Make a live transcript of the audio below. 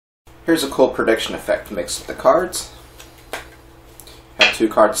Here's a cool prediction effect to mix with the cards. Have 2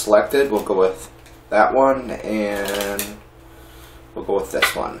 cards selected. We'll go with that one, and we'll go with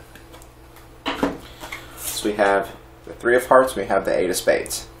this one. So we have the 3 of hearts, we have the 8 of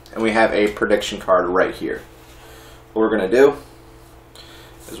spades, and we have a prediction card right here. What we're going to do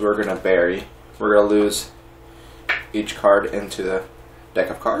is we're going to lose each card into the deck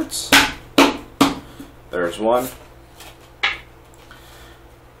of cards. There's one.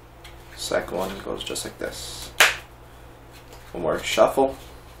 Second one goes just like this. One more shuffle.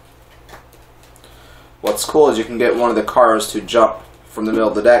 What's cool is you can get one of the cards to jump from the middle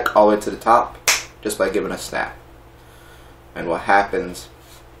of the deck all the way to the top just by giving a snap. And what happens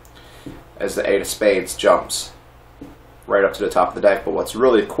is the 8 of spades jumps right up to the top of the deck. But what's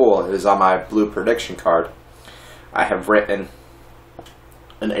really cool is on my blue prediction card, I have written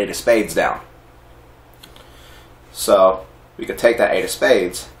an 8 of spades down. So we could take that 8 of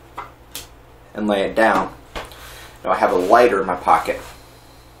spades and lay it down. Now I have a lighter in my pocket.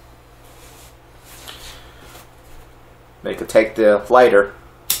 Now you could take the lighter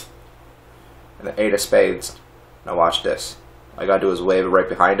and the 8 of spades. Now watch this. All I gotta do is wave it right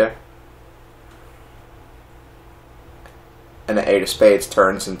behind her, and the 8 of spades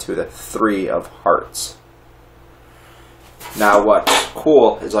turns into the 3 of hearts. Now what's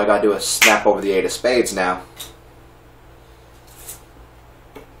cool is all I gotta do is snap over the 8 of spades now,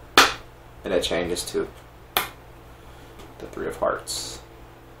 and it changes to the 3 of hearts.